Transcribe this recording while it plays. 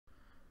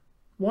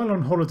while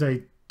on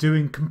holiday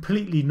doing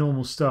completely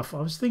normal stuff,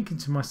 I was thinking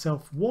to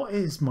myself, what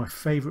is my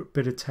favourite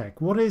bit of tech?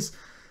 What is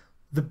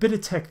the bit of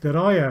tech that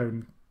I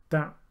own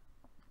that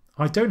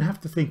I don't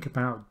have to think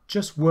about,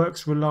 just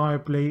works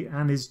reliably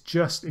and is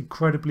just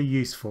incredibly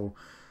useful?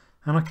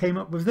 And I came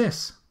up with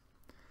this.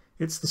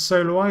 It's the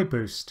solar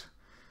iBoost.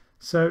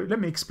 So let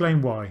me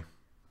explain why.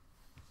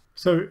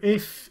 So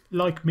if,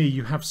 like me,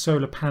 you have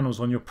solar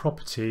panels on your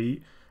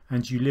property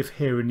and you live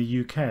here in the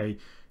UK,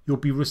 you'll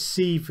be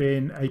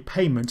receiving a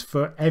payment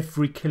for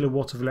every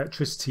kilowatt of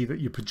electricity that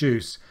you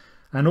produce.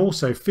 And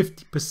also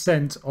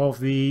 50% of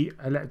the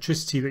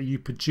electricity that you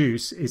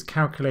produce is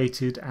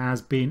calculated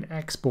as being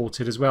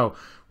exported as well,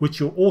 which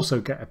you'll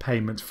also get a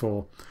payment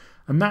for.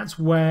 And that's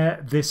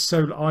where this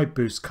solar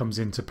iBoost comes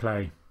into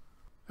play.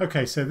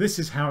 Okay, so this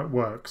is how it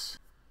works.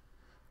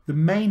 The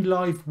main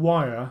live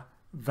wire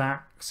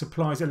that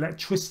supplies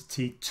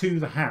electricity to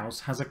the house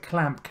has a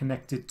clamp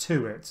connected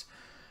to it,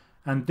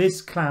 and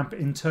this clamp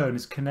in turn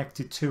is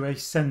connected to a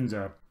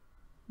sender.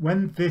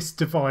 When this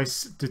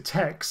device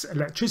detects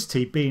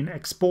electricity being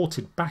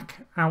exported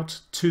back out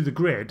to the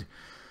grid,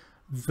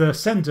 the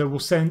sender will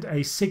send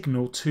a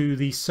signal to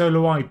the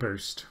solar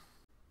iBoost.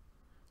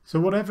 So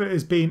whatever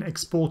is being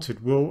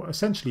exported will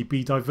essentially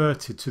be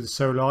diverted to the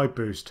solar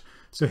iBoost.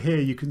 So here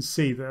you can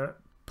see that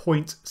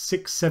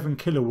 0.67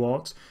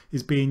 kilowatt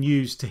is being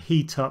used to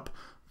heat up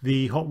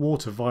the hot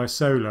water via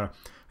solar,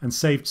 and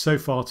saved so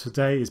far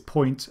today is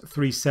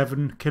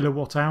 0.37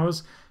 kilowatt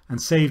hours, and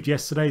saved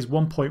yesterday is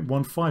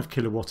 1.15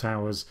 kilowatt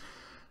hours.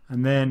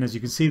 And then as you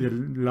can see, the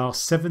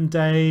last 7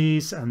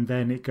 days, and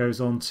then it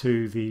goes on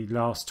to the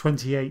last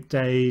 28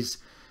 days,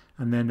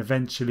 and then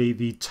eventually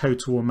the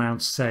total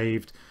amount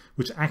saved,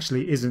 which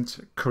actually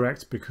isn't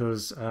correct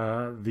because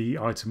the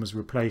item was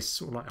replaced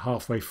sort of like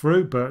halfway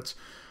through, but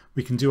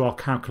we can do our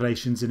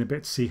calculations in a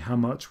bit to see how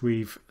much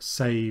we've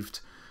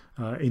saved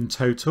in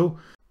total.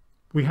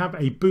 We have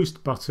a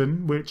boost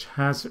button which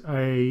has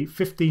a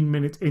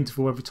 15-minute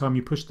interval every time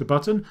you push the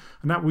button,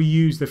 and that will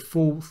use the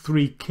full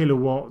 3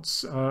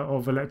 kilowatts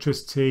of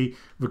electricity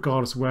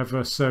regardless of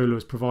whether solar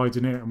is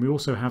providing it. And we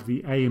also have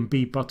the A and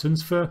B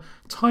buttons for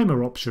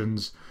timer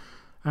options.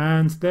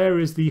 And there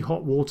is the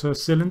hot water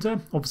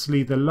cylinder.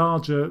 Obviously the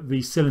larger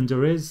the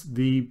cylinder is,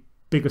 the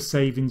bigger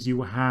savings you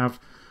will have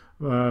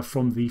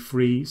from the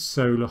free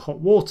solar hot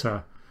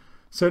water.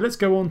 So let's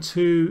go on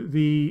to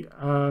the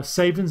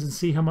savings and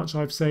see how much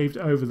I've saved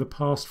over the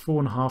past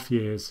 4.5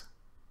 years.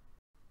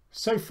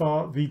 So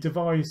far the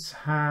device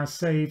has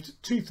saved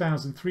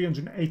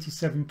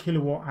 2,387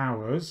 kilowatt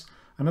hours,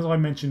 and as I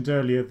mentioned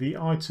earlier, the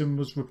item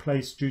was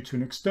replaced due to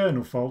an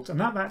external fault,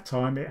 and at that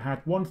time it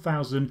had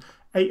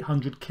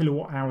 1,800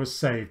 kilowatt hours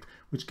saved,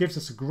 which gives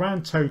us a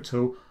grand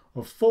total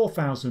of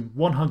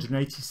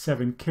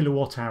 4,187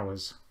 kilowatt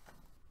hours.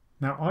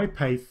 Now I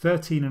pay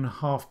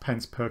 13.5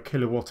 pence per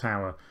kilowatt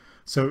hour.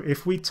 So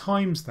if we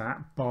times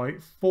that by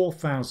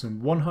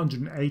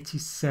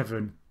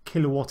 4,187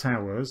 kilowatt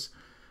hours,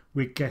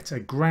 we get a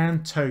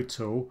grand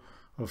total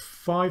of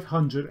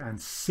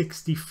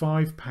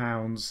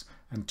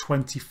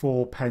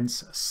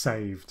 £565.24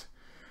 saved.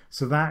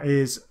 So that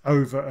is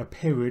over a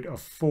period of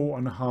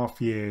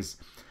 4.5 years.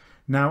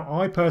 Now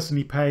I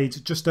personally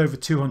paid just over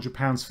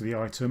 £200 for the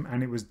item,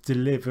 and it was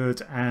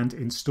delivered and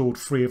installed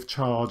free of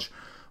charge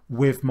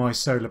with my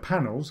solar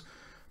panels.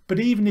 But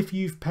even if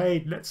you've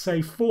paid, let's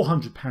say,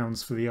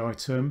 £400 for the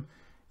item,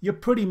 you're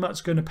pretty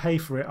much going to pay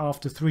for it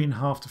after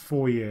 3.5 to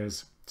 4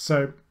 years.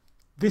 So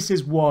this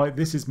is why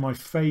this is my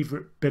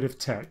favourite bit of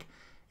tech.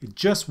 It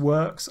just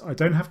works, I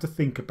don't have to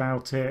think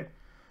about it,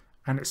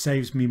 and it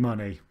saves me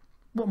money.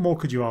 What more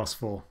could you ask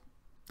for?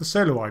 The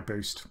solar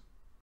iBoost.